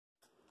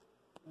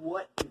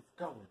What is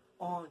going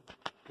on,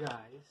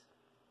 guys?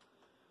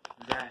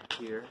 Zach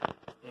here,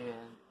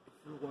 and if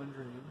you're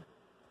wondering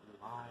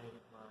why am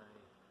I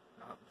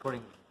not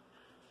recording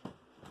a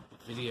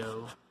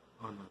video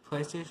on my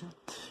PlayStation,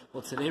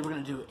 well, today we're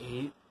going to do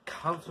a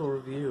console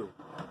review.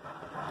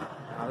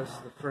 Now, this is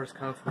the first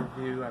console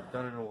review I've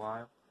done in a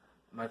while.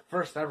 My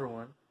first ever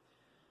one.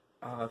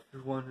 If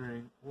you're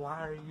wondering,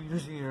 why are you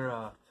using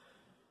your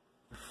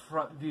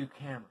front view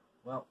camera?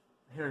 Well,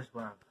 here's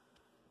why.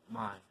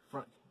 My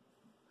front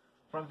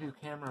view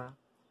camera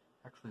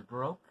actually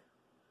broke,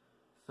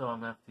 so I'm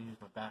going to have to use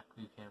my back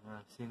view camera.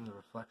 I'm seeing the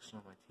reflection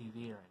on my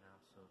TV right now,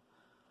 so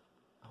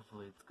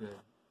hopefully it's good.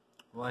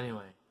 Well,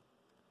 anyway,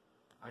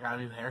 I got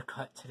a new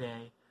haircut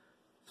today,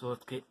 so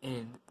let's get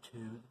into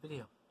the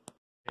video.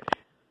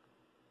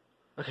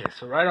 Okay,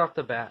 so right off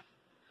the bat,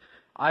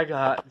 I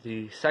got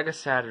the Sega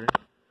Saturn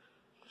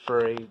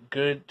for a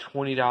good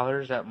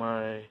 $20 at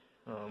my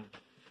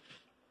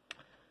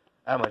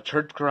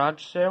church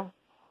garage sale.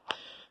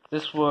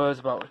 This was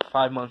about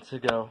 5 months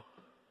ago,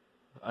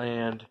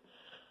 and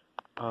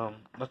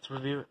let's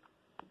review it.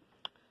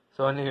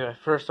 So anyway,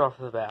 first off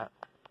the bat,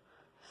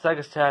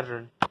 Sega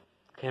Saturn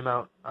came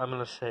out, I'm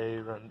gonna say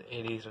around the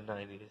 80s or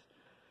 90s,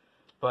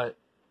 but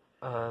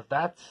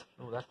that's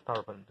the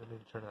power button. I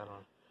need to turn that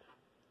on.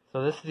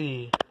 So this is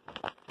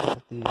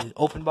the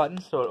open button,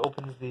 so it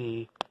opens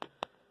the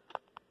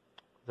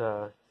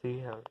see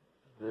how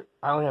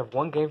I only have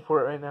one game for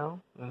it right now,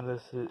 and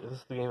this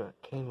is the game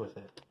that came with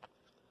it.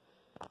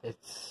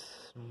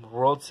 It's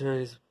World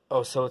Series.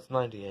 Oh, so it's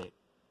 98.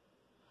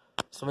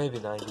 So maybe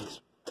 90s.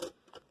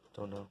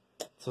 Don't know.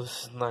 So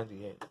this is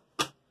 98.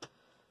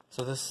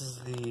 So this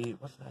is the,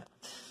 what's that?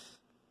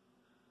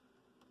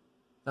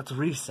 That's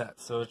reset.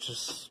 So it's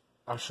just,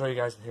 I'll show you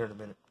guys in here in a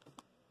minute.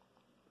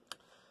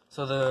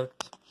 So the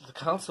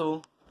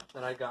console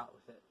that I got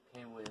with it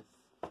came with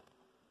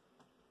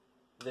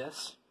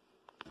this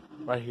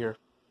right here.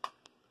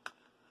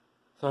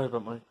 Sorry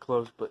about my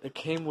clothes, but it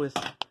came with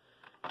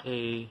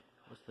a,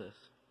 what's this?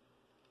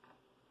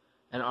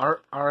 An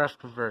RF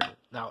converter.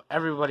 Now,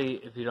 everybody,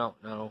 if you don't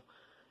know,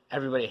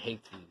 everybody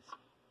hates these.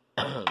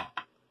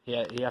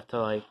 Yeah, you have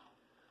to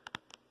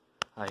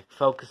like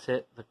focus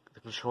it, the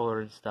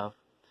controller and stuff,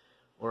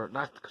 or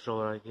not the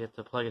controller. Like, you have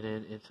to plug it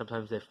in, and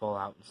sometimes they fall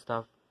out and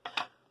stuff.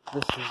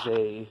 This is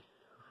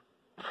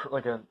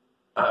like a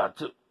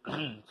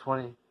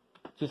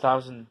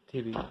 2000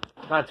 TV,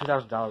 not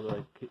 $2,000, but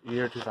like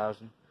year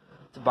 2000.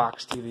 It's a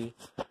box TV.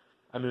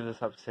 I moved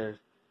this upstairs.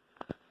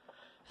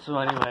 So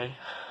anyway,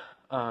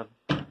 I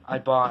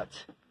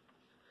bought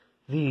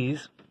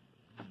these.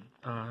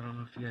 I don't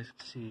know if you guys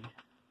can see.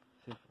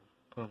 See if I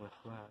put on my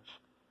flash.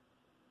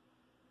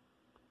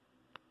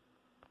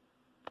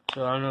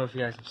 So I don't know if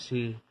you guys can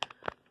see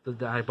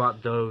that I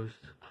bought those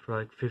for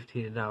like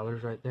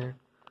 $15 right there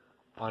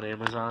on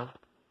Amazon.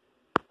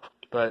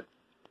 But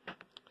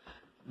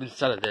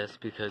instead of this,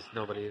 because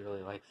nobody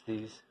really likes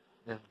these,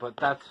 but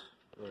that's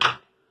really what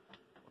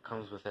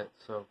comes with it.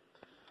 So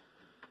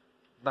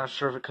not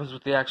sure if it comes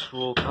with the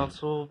actual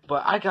console,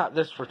 but I got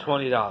this for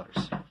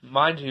 $20.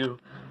 Mind you,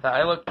 that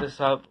I looked this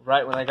up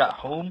right when I got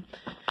home,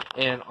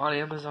 and on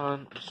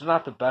Amazon, it's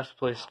not the best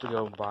place to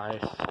go buy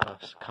a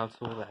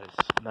console that is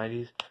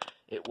 90s.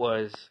 It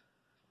was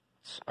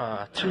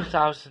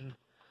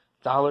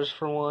 $2,000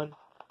 for one.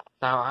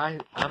 Now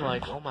I'm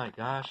like, oh my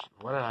gosh,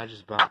 what did I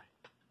just buy?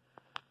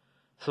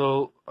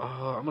 So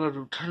I'm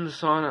gonna turn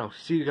this on, and I'll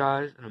see you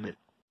guys in a minute.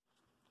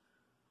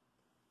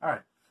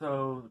 Alright,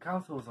 so the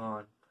console's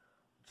on.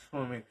 Just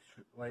want to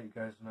let you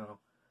guys know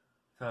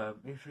to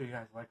make sure you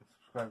guys like and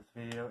subscribe to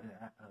this video, and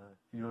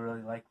if you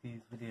really like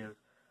these videos,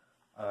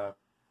 I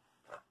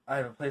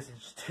have a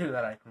PlayStation 2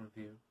 that I can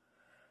review,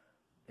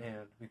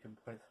 and we can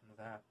play some of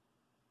that.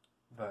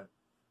 But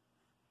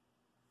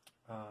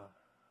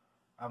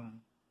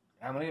I'm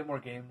gonna get more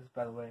games,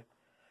 by the way.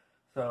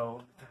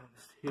 So turn on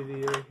this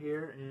TV right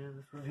here and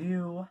this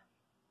review.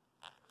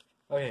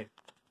 Okay,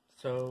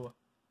 so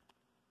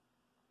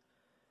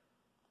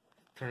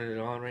turning it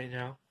on right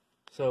now.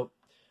 So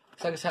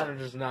Sega Saturn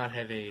does not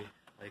have a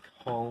like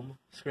home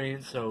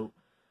screen, so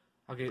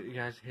I'll get you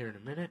guys here in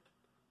a minute.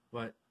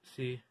 But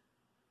see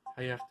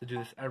how you have to do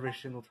this every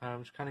single time,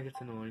 which kind of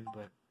gets annoying,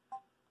 but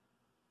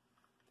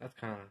that's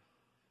kind of,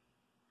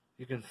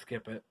 you can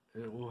skip it.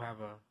 It will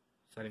have a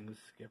setting to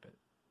skip it.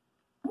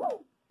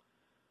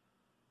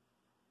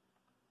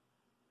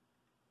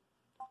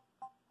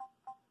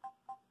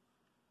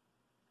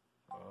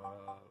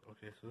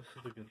 Okay, so this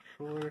is the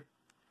controller.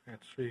 I have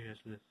to show you guys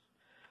this.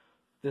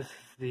 This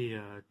is the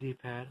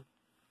D-pad,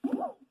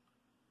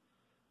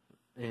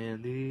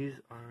 and these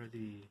are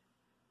the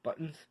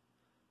buttons.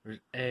 There's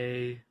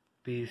A,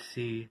 B,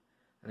 C,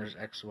 and there's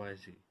X, Y,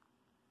 Z.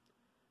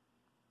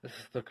 This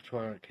is the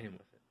controller that came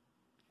with it.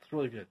 It's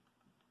really good.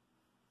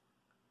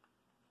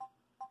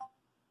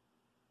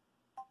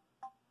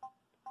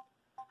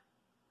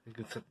 You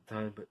can set the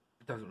time, but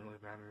it doesn't really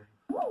matter.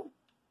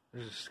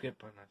 There's a skip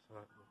button, I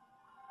thought.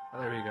 Oh,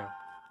 there we go.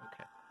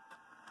 Okay.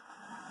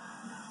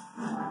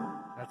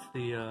 That's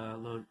the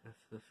load.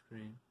 That's the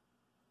screen.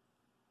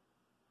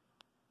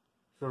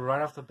 So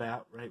right off the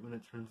bat, right when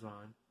it turns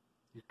on,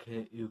 you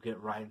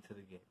get right into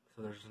the game.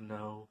 So there's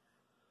no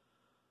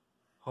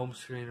home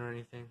screen or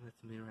anything.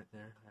 That's me right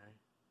there. Right?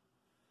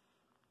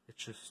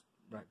 It's just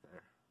right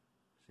there.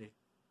 See?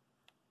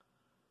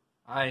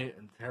 I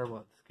am terrible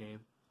at this game.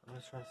 I'm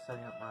gonna try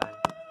setting up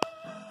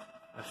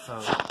my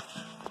phone.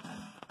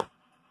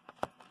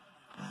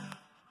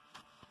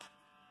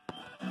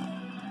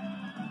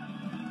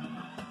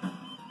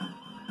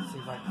 See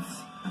if I can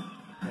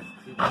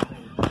see that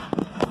thing.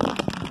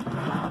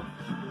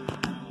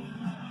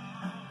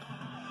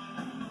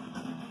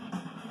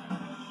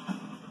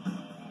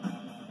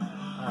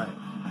 Alright.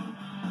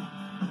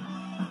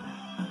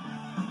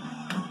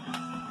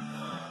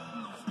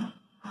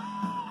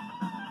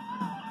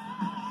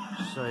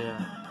 So yeah.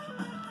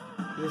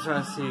 You guys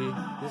want to see,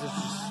 this is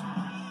just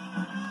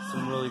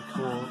some really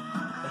cool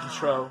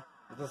intro.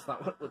 But that's not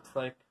what it looks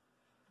like.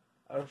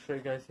 I'll show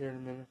you guys here in a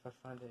minute if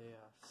I find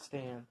a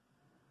stand.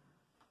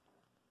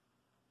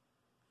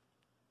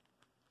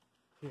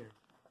 Here.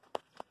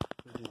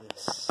 We'll do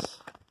this.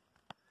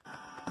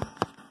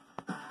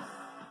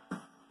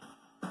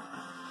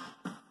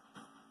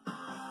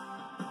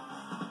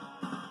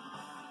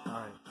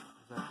 Alright.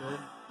 Is that good?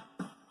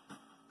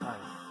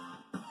 Alright.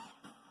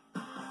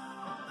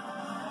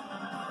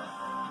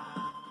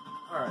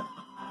 Alright.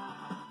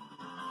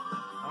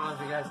 I don't know if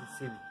you guys can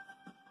see me.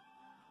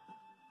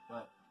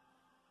 But,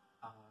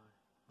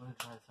 let me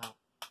try this out.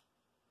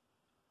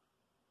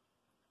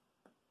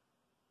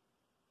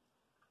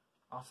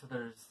 Also,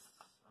 there's,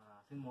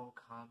 I think Mortal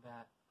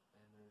Kombat,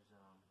 and there's,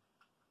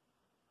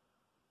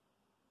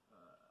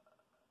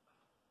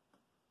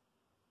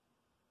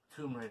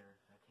 Tomb Raider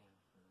that came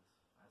for this.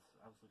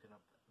 I was looking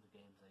up the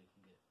games that you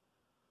can get.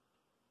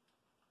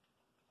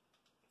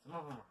 Some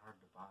of them are hard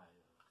to buy,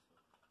 though, so.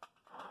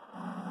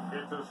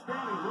 It's a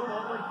standing room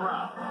only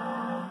crowd.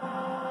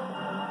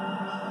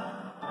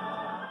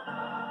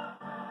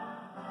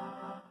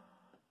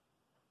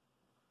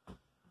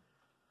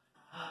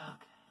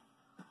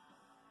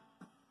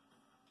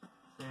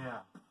 So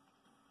yeah.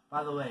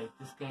 By the way,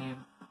 this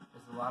game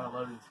is a lot of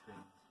loading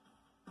screens.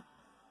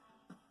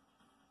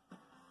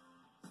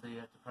 So you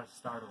have to press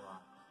start a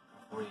lot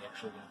before you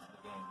actually get into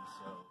the game,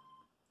 so.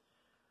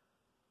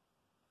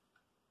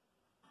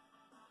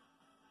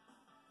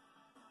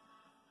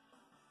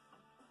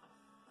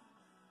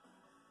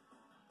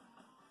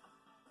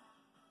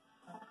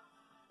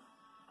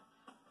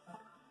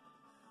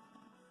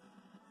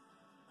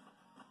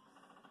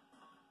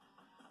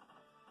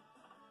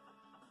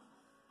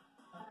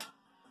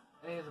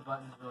 Any of the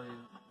buttons really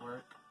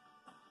work.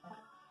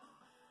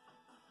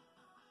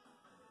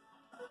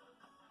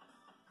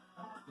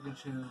 You can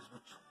choose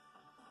which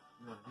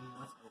you want to be.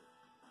 Let's go.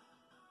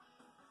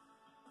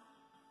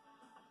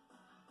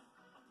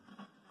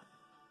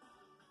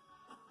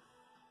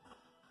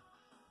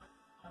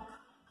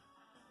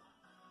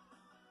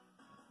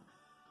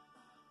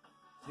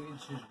 So you can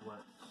choose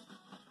what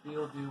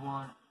field do you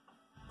want.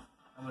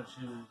 I'm going to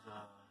choose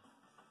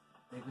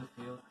Bakersfield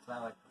Field because I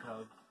like the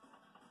Cubs.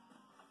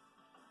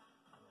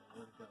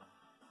 Where'd it go?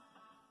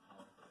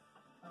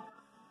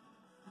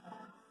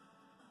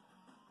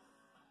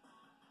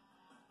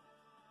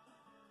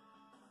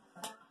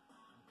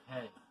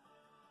 Okay.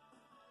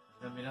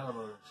 There's going to be another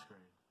loading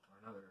screen, or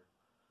another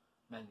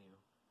menu.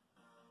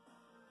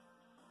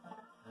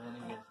 And then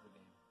you get into the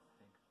game, I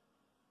think.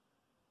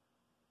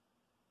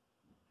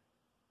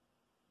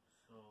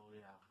 So,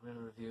 yeah, we're going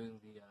to be reviewing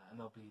the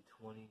MLB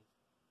 20.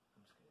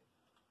 I'm just kidding.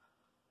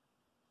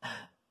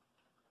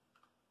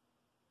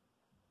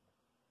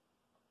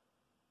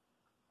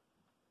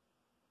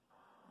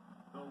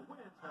 The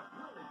winds have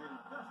really been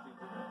gusting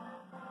today.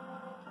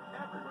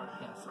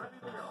 Everybody's ready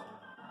to go.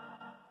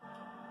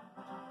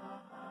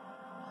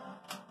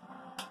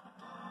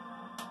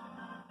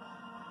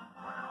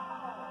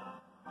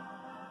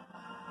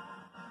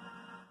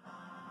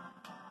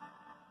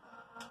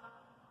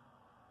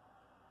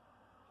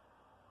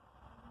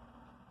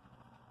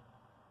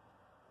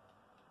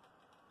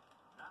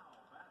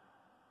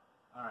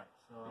 Alright,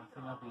 so I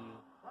think I'll be.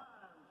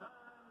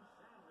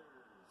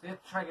 So you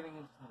have to try getting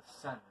into the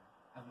center.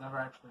 I've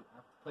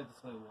played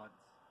this only once.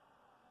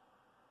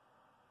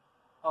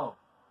 Oh.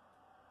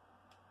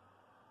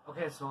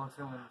 Okay, so it's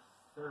going to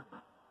serve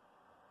it.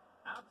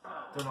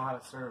 Don't know how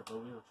to serve, but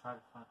we will try.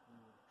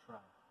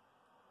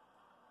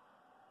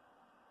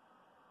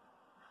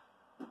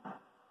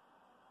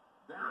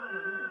 Down and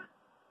in.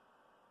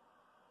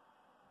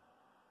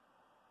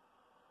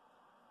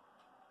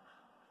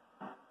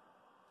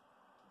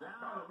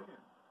 Down and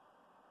in.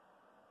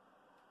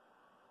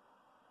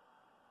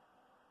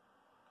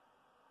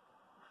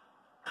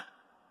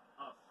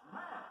 A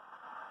smash.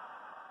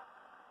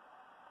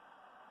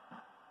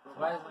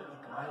 Why is it a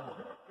guy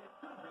there? It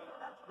could be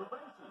extra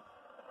bases.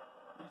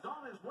 He's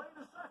on his way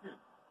to second.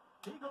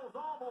 He goes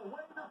all the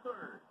way to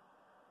third.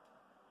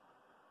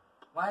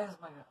 Why is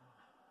my.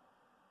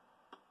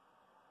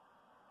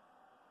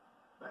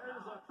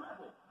 There's a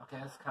triple. Okay,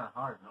 that's kind of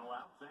hard. No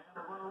outs and a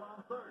runner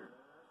on third.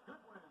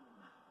 Good win.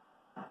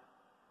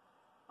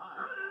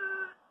 High.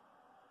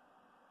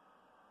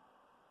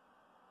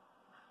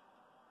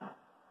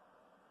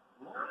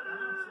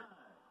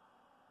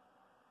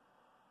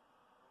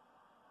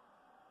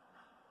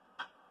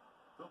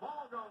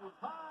 goes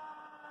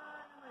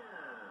high in the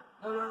air.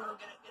 No,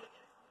 get it.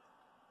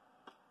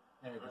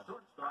 There you The go.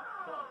 shortstop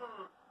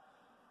caught.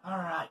 All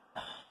right.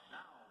 Now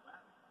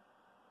batting.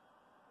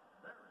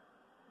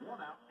 Barry. 1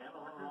 out and a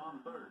runner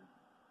on third.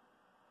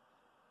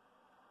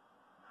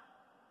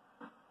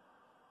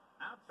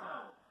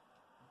 Outside.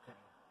 Okay.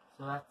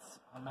 So that's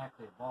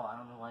automatically a ball. I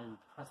don't know why you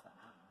press that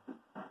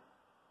button.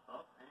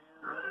 Up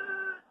and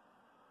ready.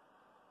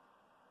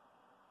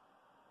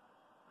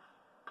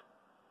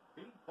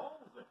 He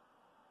pulls it.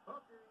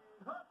 Hooking.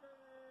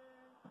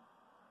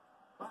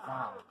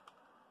 Foul.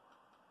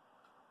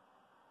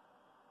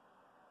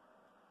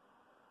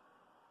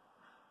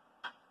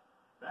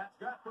 That's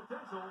got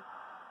potential.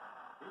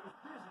 He's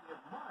busy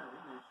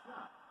admiring his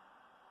shot.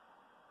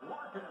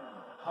 Larkin.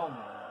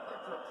 Homer.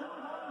 It's a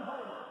 2-run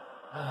homer.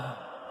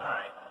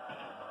 Alright.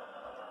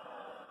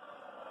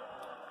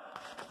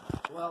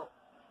 Well,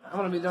 I'm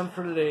going to be done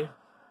for today.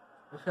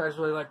 If you guys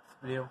really liked this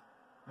video,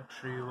 make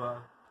sure you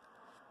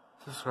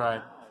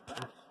subscribe.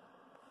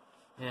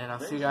 And I'll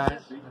see you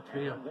guys in the next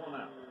video. And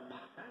 1 out.